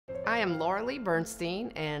I am Laura Lee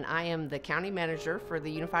Bernstein, and I am the County Manager for the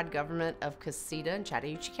Unified Government of Casita and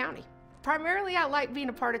Chattahoochee County. Primarily, I like being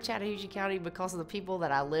a part of Chattahoochee County because of the people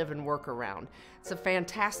that I live and work around. It's a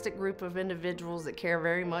fantastic group of individuals that care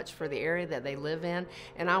very much for the area that they live in,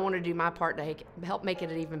 and I want to do my part to help make it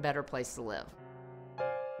an even better place to live.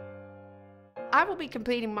 I will be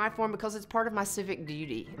completing my form because it's part of my civic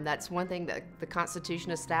duty. That's one thing that the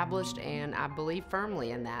Constitution established, and I believe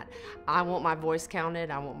firmly in that. I want my voice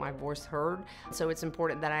counted, I want my voice heard, so it's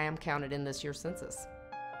important that I am counted in this year's census.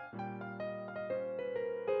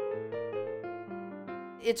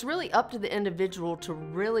 It's really up to the individual to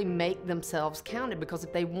really make themselves counted, because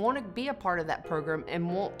if they want to be a part of that program and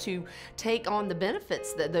want to take on the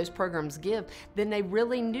benefits that those programs give, then they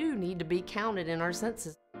really do need to be counted in our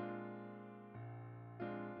census.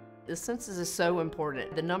 The census is so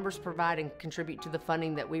important. The numbers provide and contribute to the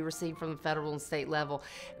funding that we receive from the federal and state level.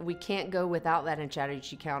 We can't go without that in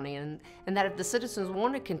Chattahoochee County, and that if the citizens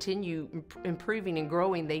want to continue improving and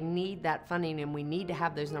growing, they need that funding, and we need to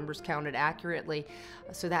have those numbers counted accurately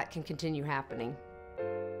so that can continue happening.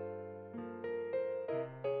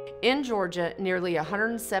 In Georgia, nearly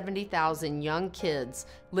 170,000 young kids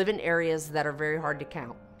live in areas that are very hard to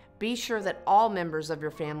count. Be sure that all members of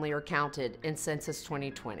your family are counted in Census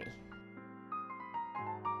 2020.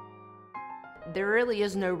 There really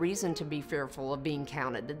is no reason to be fearful of being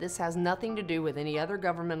counted. This has nothing to do with any other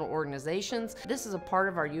governmental organizations. This is a part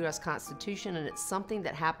of our U.S. Constitution, and it's something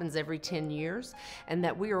that happens every 10 years, and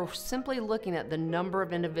that we are simply looking at the number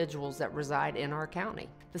of individuals that reside in our county.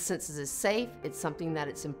 The census is safe, it's something that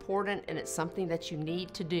it's important, and it's something that you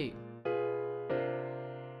need to do.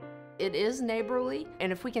 It is neighborly,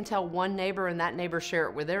 and if we can tell one neighbor and that neighbor share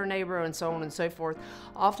it with their neighbor and so on and so forth,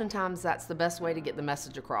 oftentimes that's the best way to get the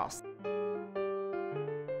message across.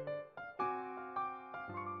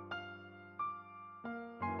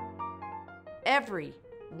 Every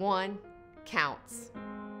one counts.